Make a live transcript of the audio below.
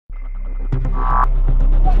So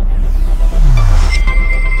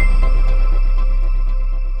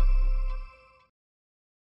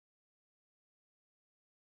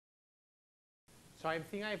I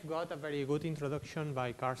think I've got a very good introduction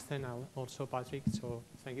by Karsten and also Patrick, so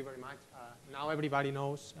thank you very much. Now everybody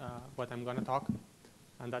knows what I'm going to talk,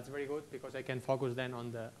 and that's very good because I can focus then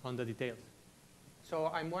on the details.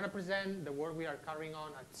 So I'm going to present the work we are carrying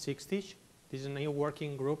on at 6TiSCH. This is a new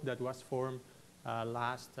working group that was formed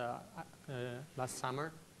last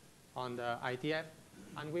summer on the IETF,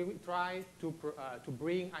 and we will try to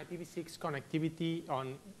bring IPv6 connectivity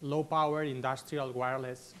on low-power industrial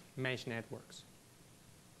wireless mesh networks.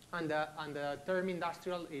 And the term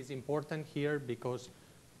industrial is important here because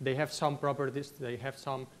they have some properties, they have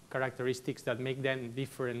some characteristics that make them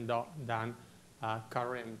different than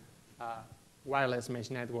current wireless mesh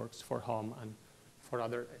networks for home and for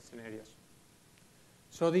other scenarios.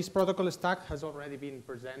 So this protocol stack has already been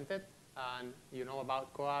presented, and you know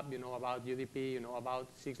about CoAP, you know about UDP, you know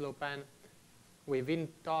about 6LoWPAN. We've been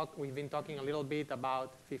talking a little bit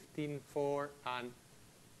about 15.4, and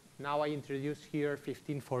now I introduce here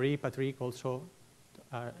 15.4e. Patrick also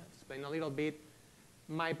explain a little bit.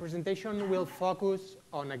 My presentation will focus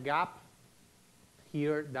on a gap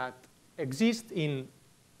here that exists in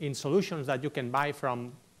solutions that you can buy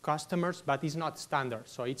from customers, but is not standard.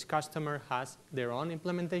 So each customer has their own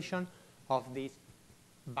implementation of this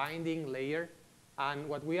binding layer. And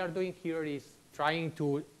what we are doing here is trying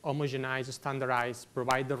to homogenize, standardize,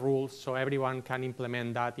 provide the rules so everyone can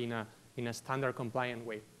implement that in a standard compliant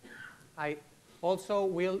way. I also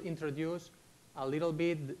will introduce a little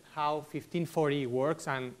bit how 15.4e works,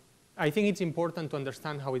 and I think it's important to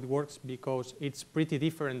understand how it works because it's pretty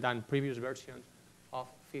different than previous versions of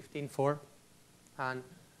 15.4. And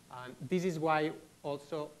this is why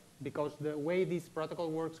also, because the way this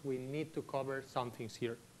protocol works, we need to cover some things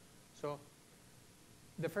here. So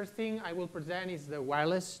the first thing I will present is the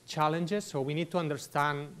wireless challenges. So we need to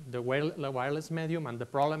understand the wireless medium and the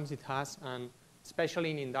problems it has, and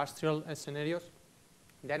especially in industrial scenarios.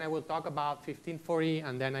 Then I will talk about 15.4e,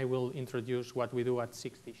 and then I will introduce what we do at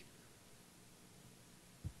 6TiSCH.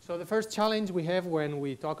 So the first challenge we have when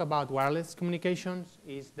we talk about wireless communications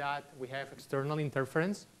is that we have external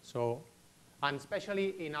interference. So, and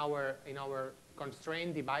especially in our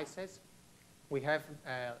constrained devices, we have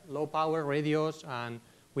low power radios and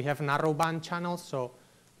we have narrowband channels. So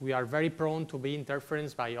we are very prone to be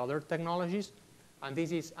interferenced by other technologies. And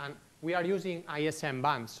this is we are using ISM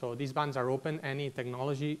bands, so these bands are open. Any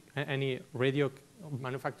technology, any radio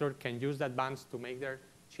manufacturer can use that bands to make their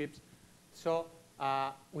chips. So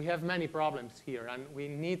we have many problems here, and we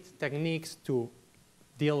need techniques to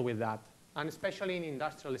deal with that, and especially in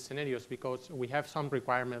industrial scenarios because we have some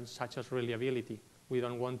requirements such as reliability. We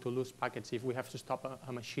don't want to lose packets if we have to stop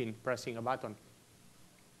a machine pressing a button.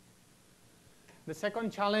 The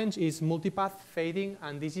second challenge is multipath fading,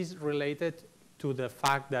 and this is related to the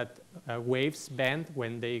fact that waves bend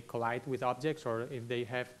when they collide with objects, or if they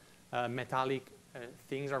have metallic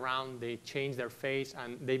things around, they change their phase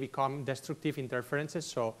and they become destructive interferences.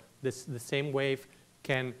 So the same wave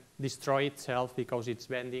can destroy itself because it's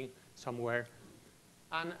bending somewhere.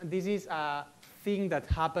 And this is a thing that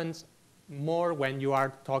happens more when you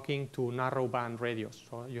are talking to narrowband radios.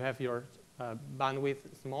 So you have your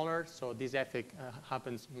bandwidth smaller, so this effect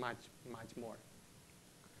happens much more.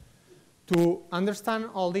 To understand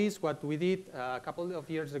all this, what we did a couple of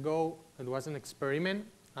years ago, it was an experiment.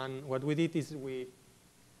 And what we did is we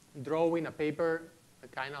draw in a paper a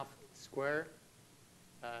kind of square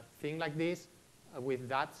thing like this with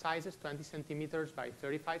that sizes, 20 centimeters by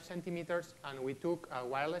 35 centimeters. And we took a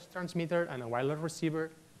wireless transmitter and a wireless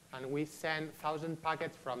receiver, and we sent 1,000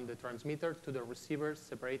 packets from the transmitter to the receiver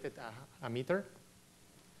separated a meter,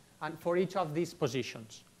 and for each of these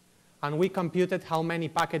positions. And we computed how many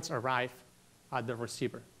packets arrive at the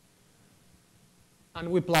receiver. And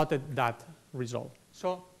we plotted that result.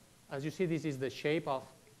 So as you see, this is the shape of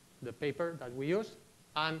the paper that we used.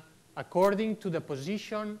 And according to the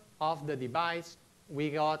position of the device, we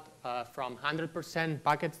got from 100%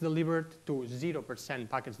 packets delivered to 0%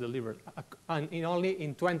 packets delivered, and only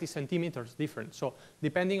in 20 centimeters difference. So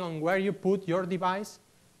depending on where you put your device,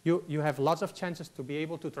 you have lots of chances to be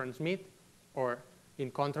able to transmit, or in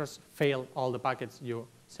contrast, fail all the packets you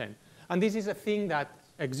send. And this is a thing that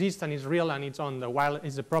exists and is real, and it's on the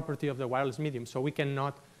is a property of the wireless medium. So we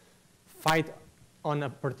cannot fight on a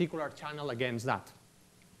particular channel against that.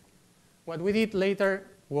 What we did later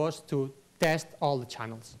was to test all the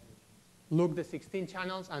channels, look the 16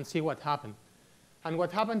 channels and see what happened. And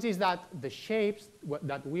what happens is that the shapes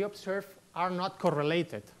that we observe are not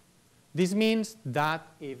correlated. This means that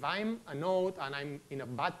if I'm a node and I'm in a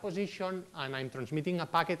bad position and I'm transmitting a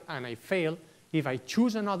packet and I fail, if I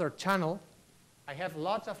choose another channel, I have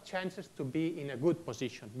lots of chances to be in a good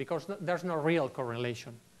position because there's no real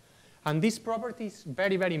correlation. And this property is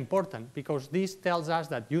very, very important because this tells us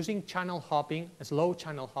that using channel hopping, slow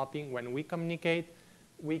channel hopping, when we communicate,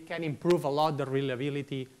 we can improve a lot the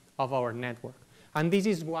reliability of our network. And this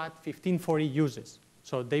is what 1540 uses.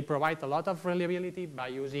 So they provide a lot of reliability by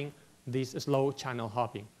using this slow channel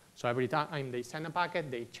hopping. So every time they send a packet,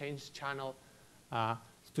 they change channel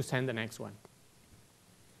to send the next one.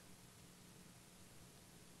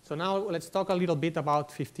 So now let's talk a little bit about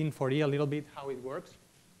 1540, a little bit how it works.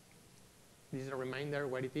 This is a reminder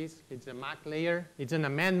what it is. It's a MAC layer. It's an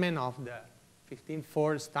amendment of the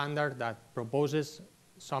 15.4 standard that proposes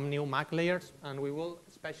some new MAC layers. And we will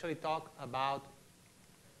especially talk about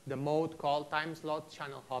the mode called time slot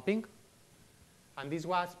channel hopping. And this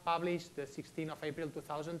was published the 16th of April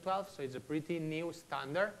 2012. So it's a pretty new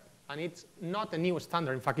standard. And it's not a new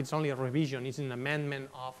standard. In fact, it's only a revision. It's an amendment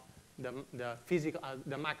of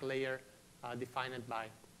the MAC layer defined by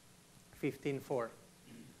 15.4.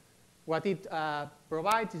 What it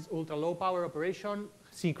provides is ultra-low power operation,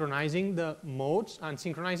 synchronizing the modes. And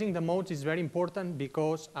synchronizing the modes is very important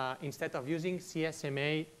because instead of using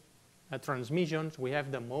CSMA transmissions, we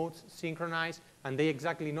have the modes synchronized, and they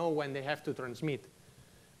exactly know when they have to transmit.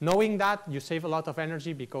 Knowing that, you save a lot of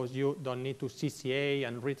energy because you don't need to CCA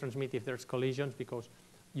and retransmit if there's collisions because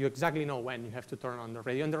you exactly know when you have to turn on the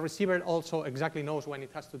radio. And the receiver also exactly knows when it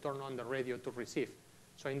has to turn on the radio to receive.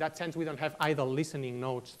 So in that sense, we don't have idle listening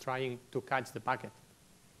nodes trying to catch the packet.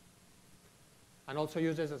 And also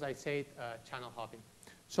uses, as I said, channel hopping.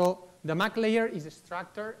 So the MAC layer is a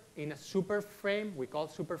structure in a super frame. We call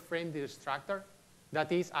super frame the structure.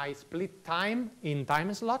 That is, I split time in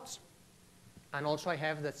time slots. And also I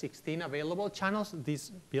have the 16 available channels.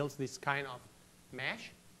 This builds this kind of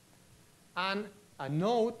mesh. And a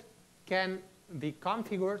node can be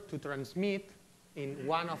configured to transmit in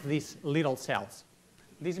one of these little cells.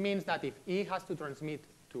 This means that if E has to transmit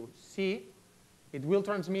to C, it will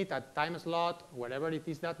transmit at time slot, whatever it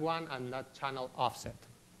is that one, and that channel offset.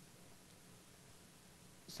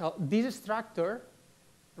 So this structure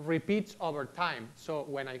repeats over time. So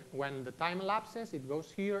when the time elapses, it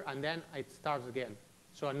goes here, and then it starts again.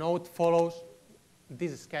 So a node follows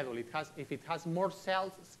this schedule. If it has more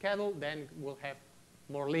cells scheduled, then it will have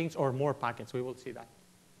more links or more packets. We will see that.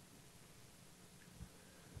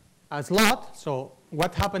 A slot, so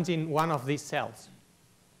what happens in one of these cells?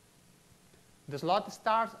 The slot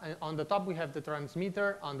starts, and on the top we have the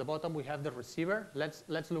transmitter, on the bottom we have the receiver.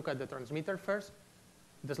 Let's look at the transmitter first.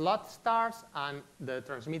 The slot starts and the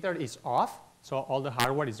transmitter is off, so all the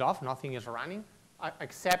hardware is off, nothing is running,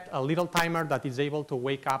 except a little timer that is able to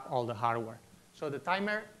wake up all the hardware. So the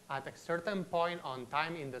timer at a certain point on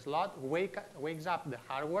time in the slot wakes up the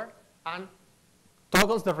hardware and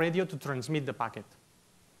toggles the radio to transmit the packet.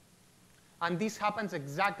 And this happens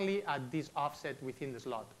exactly at this offset within the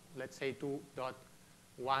slot, let's say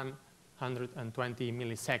 2.120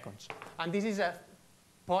 milliseconds. And this is a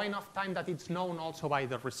point of time that it's known also by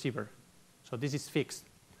the receiver. So this is fixed.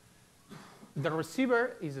 The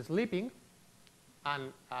receiver is sleeping,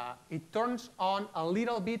 and it turns on a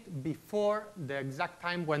little bit before the exact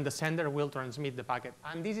time when the sender will transmit the packet.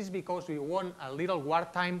 And this is because we want a little war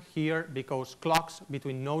time here because clocks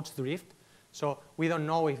between nodes drift. So we don't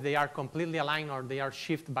know if they are completely aligned or they are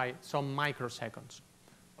shifted by some microseconds.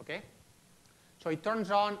 Okay? So it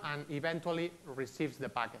turns on and eventually receives the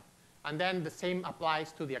packet. And then the same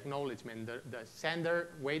applies to the acknowledgement. The sender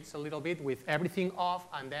waits a little bit with everything off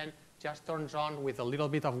and then just turns on with a little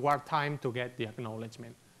bit of war time to get the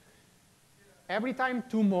acknowledgement. Every time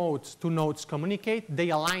two nodes communicate, they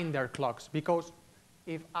align their clocks because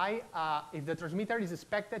if the transmitter is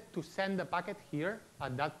expected to send the packet here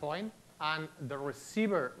at that point, and the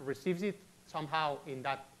receiver receives it somehow in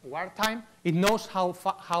that war time, it knows how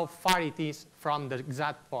far it is from the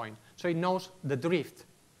exact point. So it knows the drift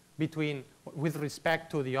with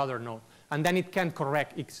respect to the other node. And then it can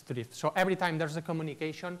correct its drift. So every time there's a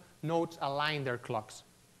communication, nodes align their clocks.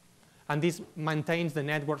 And this maintains the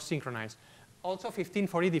network synchronized. Also,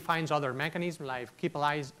 1540 defines other mechanisms like keep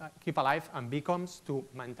alive and beacons to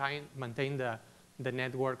maintain the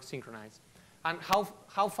network synchronized. And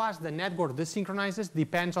how fast the network desynchronizes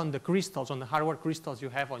depends on the crystals, on the hardware crystals you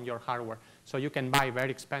have on your hardware. So you can buy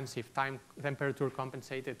very expensive temperature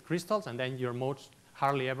compensated crystals, and then your modes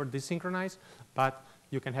hardly ever desynchronize. But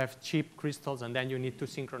you can have cheap crystals, and then you need to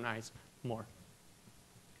synchronize more.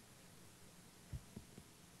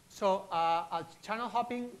 So channel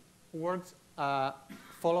hopping works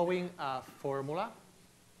following a formula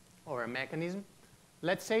or a mechanism.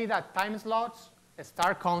 Let's say that time slots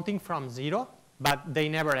start counting from 0, but they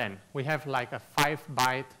never end. We have like a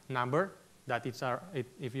 5-byte number that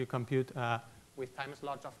if you compute with time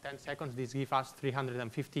slots of 10 seconds, this gives us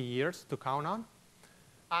 350 years to count on.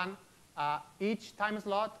 And each time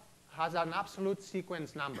slot has an absolute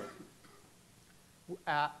sequence number.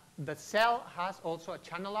 The cell has also a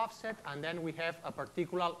channel offset, and then we have a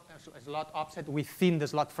particular slot offset within the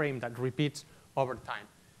slot frame that repeats over time.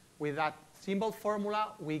 With that simple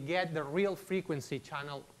formula, we get the real frequency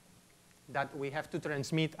channel that we have to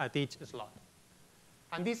transmit at each slot.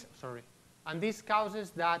 And this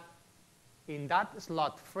causes that in that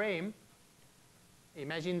slot frame,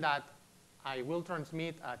 imagine that I will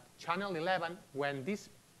transmit at channel 11. When this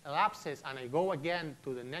elapses and I go again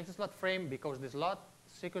to the next slot frame, because the slot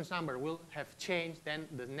sequence number will have changed, then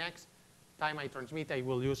the next time I transmit, I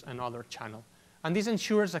will use another channel. And this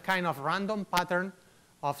ensures a kind of random pattern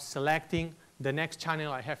of selecting the next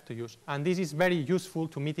channel I have to use. And this is very useful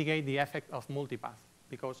to mitigate the effect of multipath,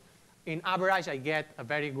 because in average, I get a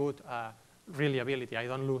very good reliability. I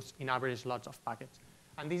don't lose, in average, lots of packets.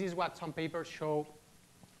 And this is what some papers show,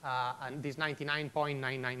 and this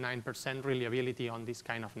 99.999% reliability on this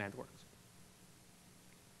kind of networks.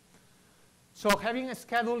 So having a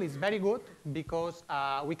schedule is very good because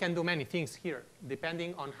we can do many things here.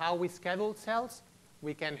 Depending on how we schedule cells,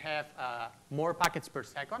 we can have more packets per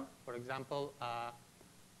second. For example,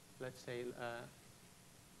 let's say,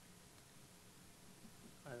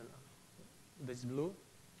 I don't know, this blue,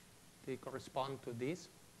 they correspond to this.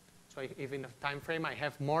 So if in a time frame I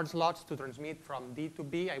have more slots to transmit from D to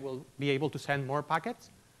B, I will be able to send more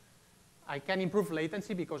packets. I can improve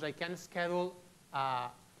latency because I can schedule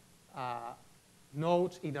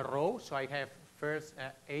nodes in a row. So I have first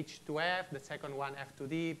H to F, the second one F to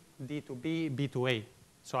D, D to B, B to A.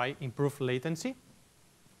 So I improve latency.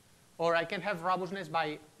 Or I can have robustness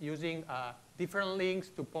by using different links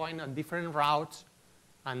to point at different routes,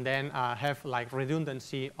 and then have like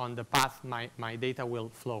redundancy on the path my data will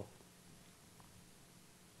flow.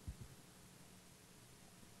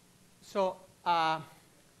 So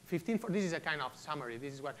this is a kind of summary.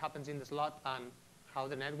 This is what happens in the slot and how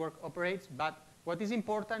the network operates. But what is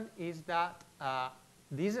important is that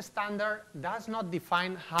this standard does not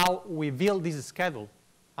define how we build this schedule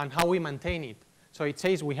and how we maintain it. So it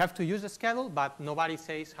says we have to use the schedule, but nobody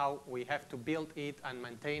says how we have to build it and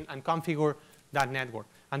maintain and configure that network.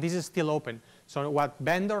 And this is still open. So what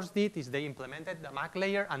vendors did is they implemented the MAC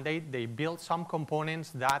layer, and they built some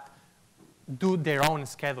components that do their own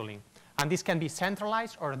scheduling. And this can be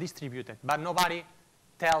centralized or distributed, but nobody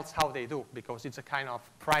tells how they do because it's a kind of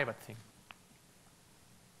private thing.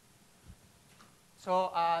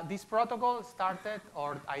 So this protocol started,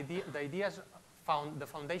 or the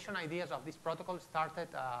foundation ideas of this protocol started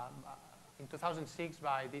in 2006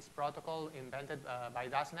 by this protocol invented by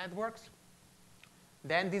DAS Networks.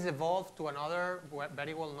 Then this evolved to another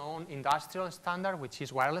very well-known industrial standard, which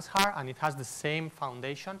is wireless HAR, and it has the same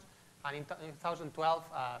foundation. And in 2012,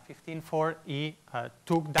 15.4e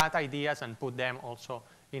took that ideas and put them also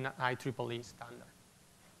in an IEEE standard.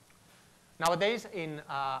 Nowadays, in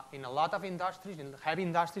a lot of industries, in heavy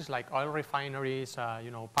industries like oil refineries,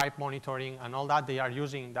 pipe monitoring, and all that, they are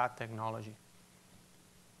using that technology.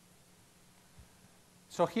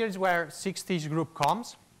 So here's where 6TiSCH group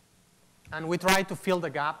comes, and we try to fill the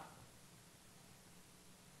gap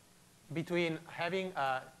between having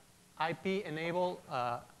IP-enabled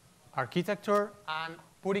architecture and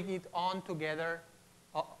putting it on together,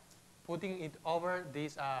 putting it over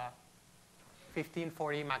this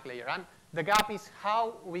 15.4e MAC layer. And the gap is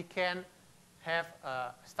how we can have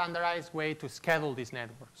a standardized way to schedule these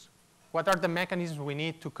networks. What are the mechanisms we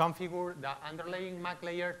need to configure the underlying MAC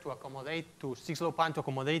layer to accommodate to 6LoWPAN, to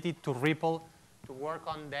accommodate it, to Ripple, to work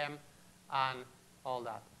on them, and all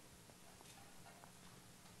that.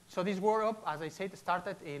 So this workshop, as I said,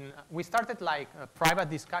 we started like private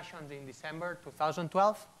discussions in December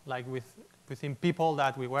 2012, like within people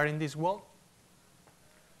that we were in this world.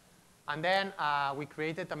 And then we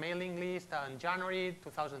created a mailing list in January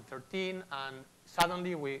 2013, and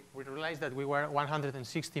suddenly we realized that we were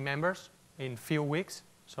 160 members in few weeks.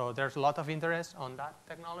 So there's a lot of interest on that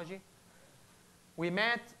technology. We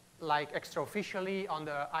met like extraofficially on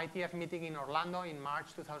the IETF meeting in Orlando in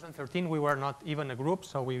March 2013. We were not even a group,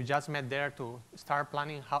 so we just met there to start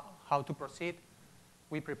planning how to proceed.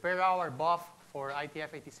 We prepared our BOF for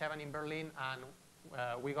IETF 87 in Berlin, and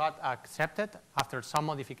we got accepted after some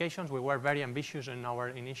modifications. We were very ambitious in our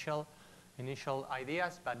initial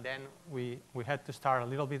ideas, but then we had to start a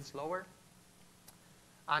little bit slower.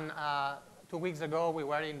 And 2 weeks ago, we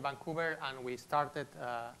were in Vancouver, and we started,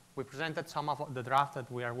 we presented some of the draft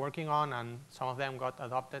that we are working on, and some of them got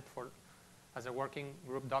adopted as a working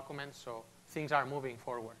group document, so things are moving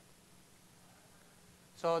forward.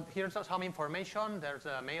 So here's some information. There's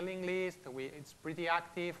a mailing list. It's pretty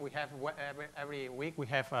active. We have every week we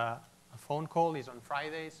have a phone call. It's on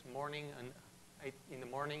Fridays morning and 8 in the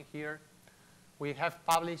morning here. We have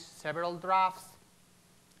published several drafts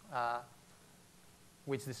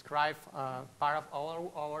which describe part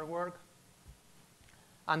of our work.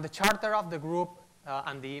 And the charter of the group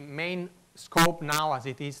and the main scope now, as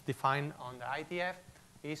it is defined on the IETF,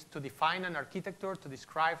 is to define an architecture to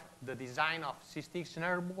describe the design of 6TiSCH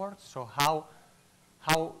networks. So how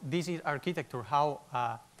this is architecture, how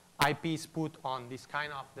IP is put on this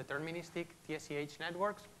kind of deterministic TSCH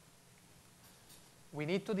networks. We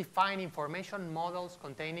need to define information models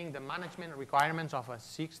containing the management requirements of a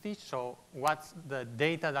 6TiSCH. So what's the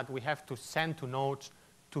data that we have to send to nodes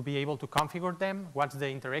to be able to configure them? What's the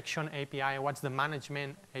interaction API? What's the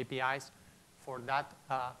management APIs for that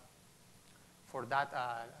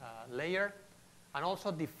layer? And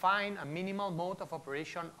also define a minimal mode of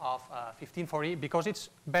operation of 1540 because it's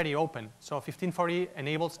very open. So 1540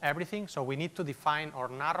 enables everything. So we need to define or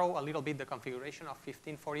narrow a little bit the configuration of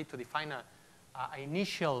 1540 to define an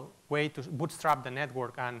initial way to bootstrap the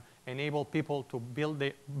network and enable people to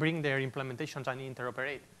bring their implementations and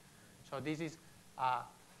interoperate. So this is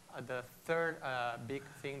the third big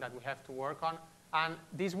thing that we have to work on. And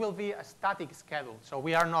this will be a static schedule. So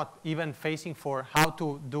we are not even facing for how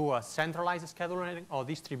to do a centralized scheduling or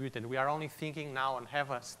distributed. We are only thinking now and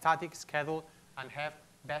have a static schedule and have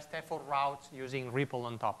best effort routes using Ripple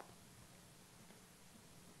on top.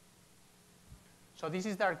 So this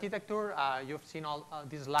is the architecture. You've seen all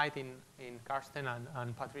this slide in Karsten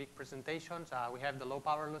and Patrick's presentations. We have the low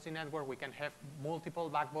power lossy network. We can have multiple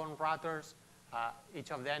backbone routers,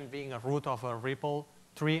 each of them being a root of a Ripple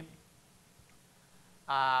tree.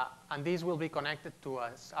 And these will be connected to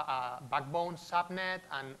a backbone subnet,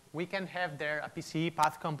 and we can have there a PCE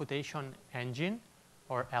path computation engine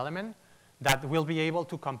or element that will be able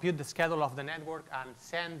to compute the schedule of the network and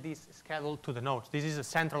send this schedule to the nodes. This is a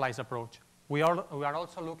centralized approach. We are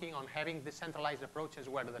also looking on having decentralized approaches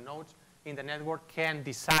where the nodes in the network can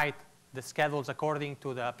decide the schedules according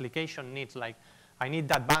to the application needs. Like, I need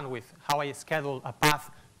that bandwidth, how I schedule a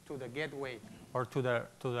path to the gateway or to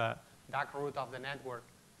the dark root of the network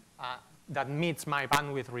that meets my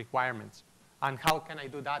bandwidth requirements. And how can I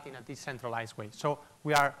do that in a decentralized way? So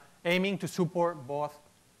we are aiming to support both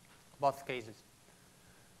cases.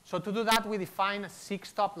 So to do that, we define a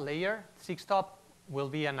 6-top layer. 6-top will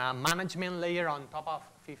be a management layer on top of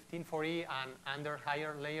 1540 and under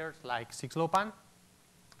higher layers like 6LoWPAN.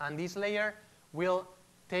 And this layer will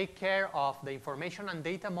take care of the information and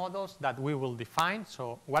data models that we will define.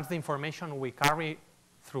 So what's the information we carry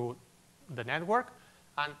through the network,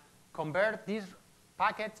 and convert these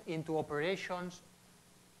packets into operations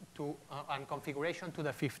and configuration to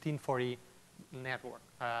the 1540 network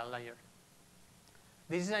layer.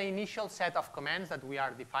 This is an initial set of commands that we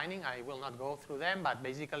are defining. I will not go through them, but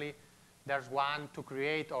basically there's one to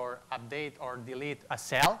create or update or delete a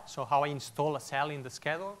cell. So how I install a cell in the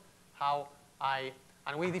schedule,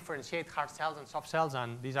 and we differentiate hard cells and soft cells,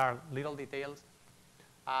 and these are little details.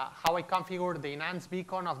 How I configure the enhanced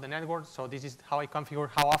beacon of the network. So this is how I configure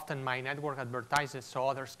how often my network advertises so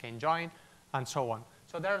others can join, and so on.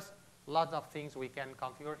 So there's lots of things we can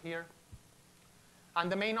configure here. And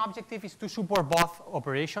the main objective is to support both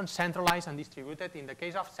operations, centralized and distributed. In the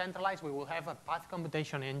case of centralized, we will have a path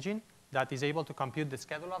computation engine that is able to compute the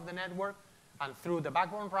schedule of the network, and through the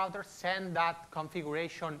backbone router, send that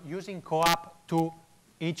configuration using CoAP to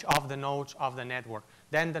each of the nodes of the network.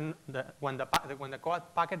 Then when the CoAP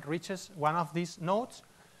packet reaches one of these nodes,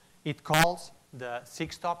 it calls the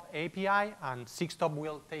 6-top API, and 6-top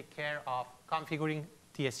will take care of configuring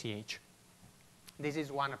TSCH. This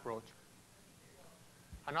is one approach.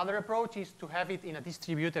 Another approach is to have it in a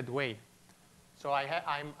distributed way. So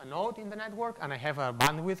I'm a node in the network, and I have a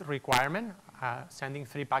bandwidth requirement, sending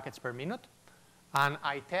 3 packets per minute. And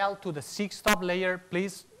I tell to the 6-top layer,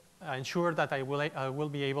 please ensure that I will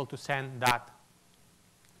be able to send that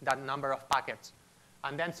number of packets.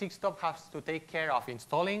 And then 6-top has to take care of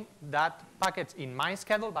installing that packets in my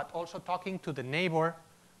schedule, but also talking to the neighbor,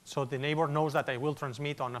 so the neighbor knows that I will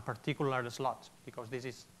transmit on a particular slot, because this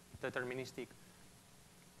is deterministic.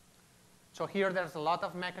 So here there's a lot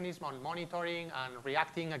of mechanism on monitoring and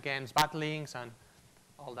reacting against bad links and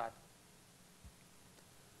all that.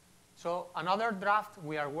 So another draft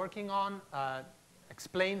we are working on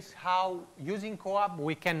explains how, using CoAP,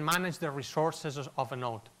 we can manage the resources of a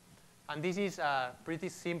node. And this is a pretty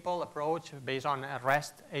simple approach based on a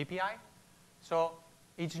REST API. So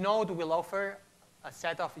each node will offer a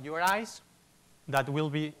set of URIs that will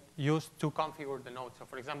be used to configure the node. So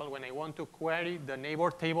for example, when I want to query the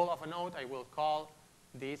neighbor table of a node, I will call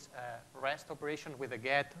this REST operation with a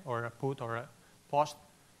get or a put or a post,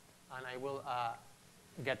 and I will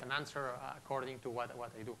get an answer according to what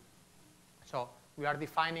I do. So we are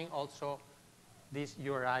defining also these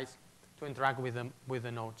URIs to interact with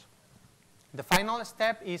the nodes. The final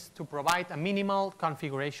step is to provide a minimal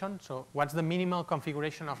configuration. So what's the minimal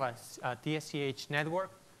configuration of a TiSCH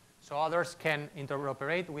network? So others can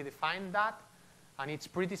interoperate. We define that, and it's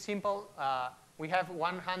pretty simple. We have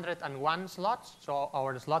 101 slots. So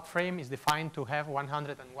our slot frame is defined to have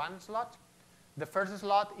 101 slots. The first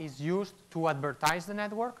slot is used to advertise the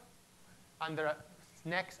network, and the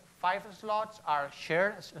next 5 slots are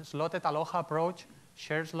shared, slotted Aloha approach,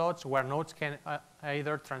 shared slots where nodes can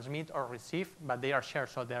either transmit or receive, but they are shared,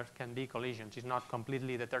 so there can be collisions. It's not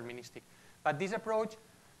completely deterministic. But this approach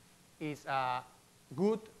is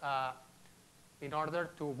good in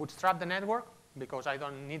order to bootstrap the network, because I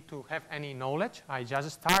don't need to have any knowledge. I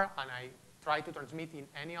just start and I try to transmit in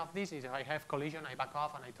any of these. If I have collision, I back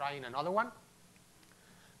off and I try in another one.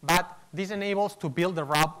 But this enables to build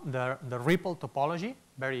the ripple topology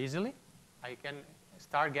very easily. I can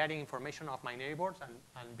start getting information of my neighbors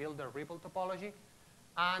and build the ripple topology.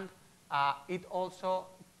 And it also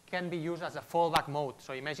can be used as a fallback mode.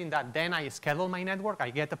 So imagine that then I schedule my network. I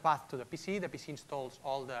get a path to the PC. The PC installs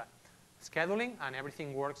all the scheduling, and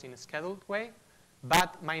everything works in a scheduled way.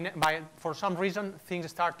 But for some reason, things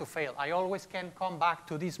start to fail. I always can come back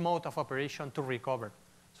to this mode of operation to recover.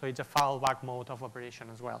 So it's a fallback mode of operation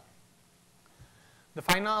as well. The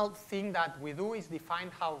final thing that we do is define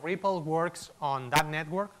how Ripple works on that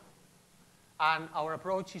network. And our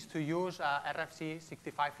approach is to use RFC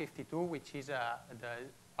 6552, which is the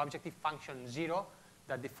objective function 0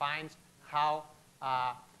 that defines how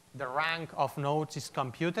the rank of nodes is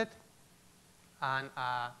computed. And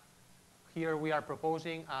here we are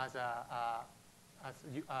proposing as the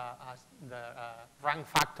rank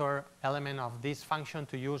factor element of this function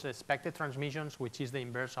to use expected transmissions, which is the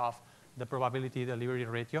inverse of the probability delivery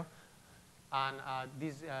ratio. And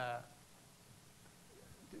this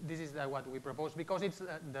is what we propose, because it's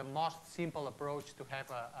the most simple approach to have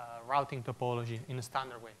a routing topology in a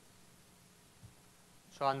standard way.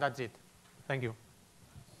 So, and that's it. Thank you.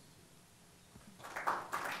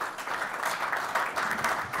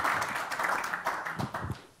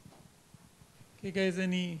 Okay, guys,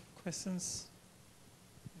 any questions?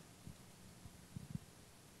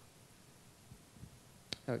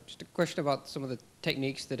 Just a question about some of the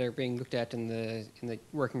techniques that are being looked at in the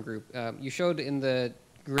working group. You showed in the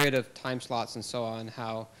grid of time slots and so on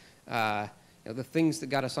how the things that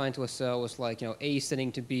got assigned to a cell was like A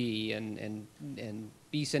sending to B and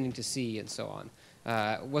B sending to C and so on.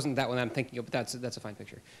 It wasn't that one I'm thinking of, but that's a fine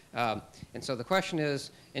picture. And so the question is,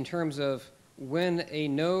 in terms of when a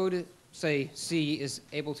node, say C, is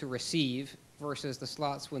able to receive versus the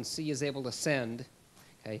slots when C is able to send,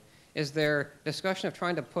 okay? Is there discussion of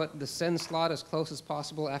trying to put the send slot as close as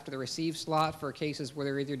possible after the receive slot for cases where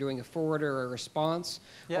they're either doing a forward or a response?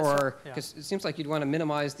 Yes, or because it seems like you'd want to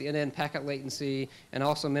minimize the end-to-end packet latency and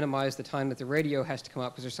also minimize the time that the radio has to come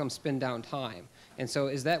up because there's some spin down time. And so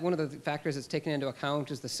is that one of the factors that's taken into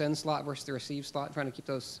account, is the send slot versus the receive slot, trying to keep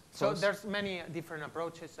those close? So there's many different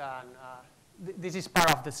approaches, and this is part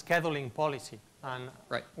of the scheduling policy. And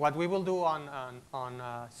right. What we will do on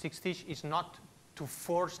 6TiSCH is not to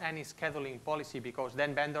force any scheduling policy, because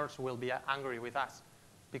then vendors will be angry with us.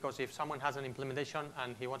 Because if someone has an implementation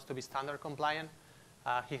and he wants to be standard compliant,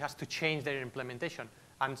 he has to change their implementation.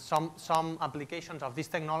 And some applications of this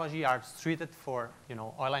technology are suited for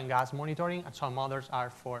oil and gas monitoring, and some others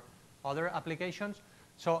are for other applications.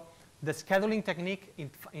 So the scheduling technique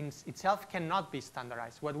in itself cannot be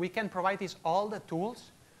standardized. What we can provide is all the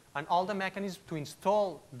tools and all the mechanisms to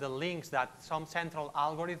install the links that some central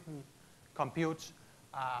algorithm computes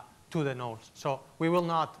to the nodes. So we will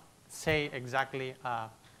not say exactly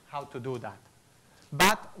how to do that.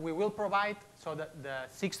 But we will provide, so that the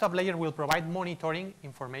 6-stop layer will provide monitoring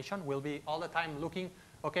information. We'll be all the time looking,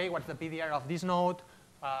 okay, what's the PDR of this node?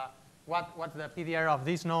 What's the PDR of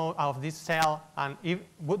this node, of this cell? And it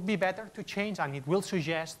would be better to change, and it will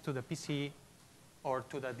suggest to the PC or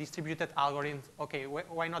to the distributed algorithm, okay,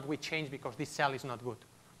 why not we change because this cell is not good.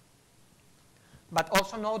 But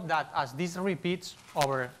also note that as this repeats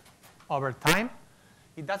over time,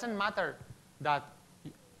 it doesn't matter that,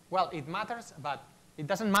 well, it matters, but it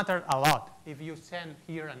doesn't matter a lot if you send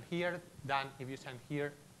here and here than if you send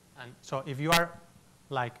here. And so if you are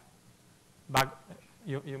like back,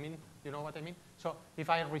 you know what I mean? So if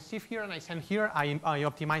I receive here and I send here, I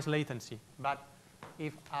optimize latency. But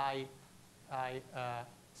if I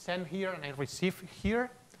send here and I receive here,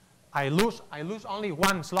 I lose only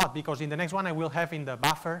one slot because in the next one I will have in the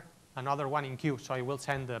buffer another one in queue, so I will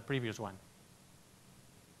send the previous one,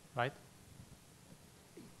 right?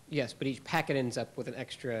 Yes, but each packet ends up with an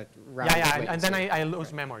extra round. Yeah, and then I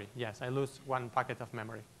lose memory. Yes, I lose one packet of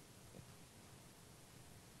memory.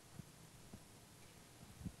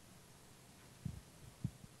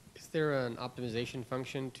 Is there an optimization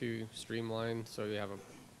function to streamline so you have a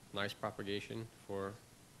nice propagation for,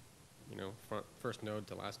 you know, first node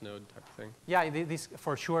to last node type of thing? Yeah, this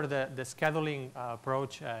for sure the scheduling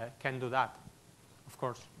approach can do that, of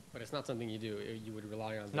course. But it's not something you do. You would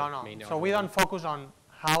rely on the No. main So we don't focus on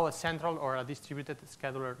how a central or a distributed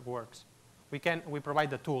scheduler works. We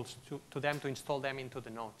provide the tools to them to install them into the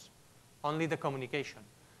nodes. Only the communication.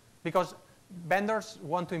 Because vendors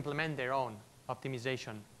want to implement their own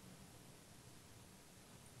optimization.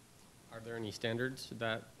 Are there any standards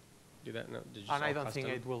that do that? No, did you And I solve don't think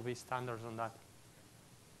custom? it will be standards on that.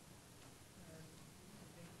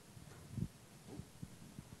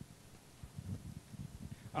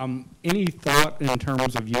 Any thought in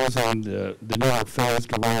terms of using the newer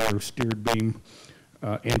phased array or steered beam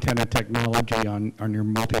antenna technology on your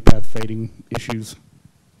multipath fading issues?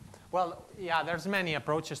 Well, yeah, there's many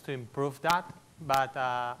approaches to improve that, but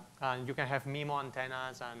you can have MIMO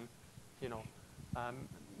antennas and, you know,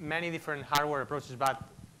 many different hardware approaches. But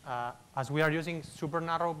as we are using super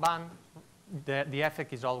narrow band, the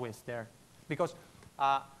effect is always there, because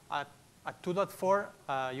at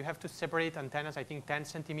 2.4, you have to separate antennas, I think 10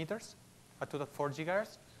 centimeters at 2.4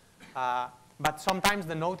 gigahertz. But sometimes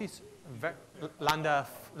the node is lambda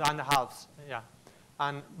halves, yeah.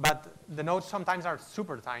 But the nodes sometimes are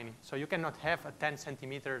super tiny, so you cannot have a 10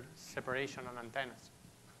 centimeter separation on antennas.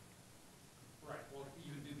 Right, well,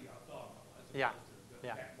 you would do the orthogonal as Yeah, opposed to the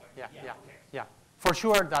yeah, back way. yeah. Okay. Yeah. For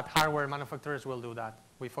sure that hardware manufacturers will do that.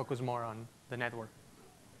 We focus more on the network.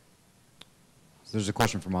 So there's a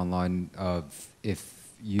question from online of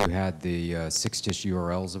if you had the 6TiSCH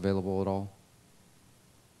URLs available at all,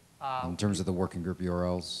 in terms of the working group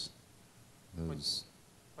URLs. Those.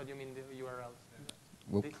 What do you mean the URLs?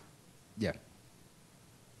 Whoop. This? Yeah.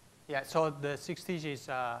 Yeah. So the 6TiSCH is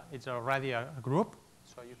it's already a group,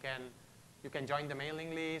 so you can join the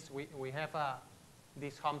mailing list. We have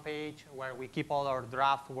this homepage where we keep all our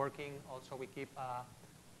draft working. Also, we keep.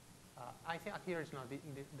 I think here is not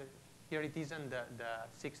here it isn't the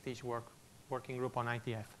 6TiSCH working group on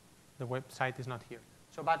IETF. The website is not here.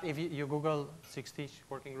 So, but if you Google 6TiSCH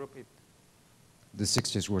working group, The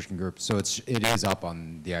 6TiSCH working group. So it is up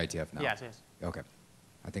on the IETF now. yes. Okay.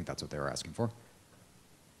 I think that's what they were asking for.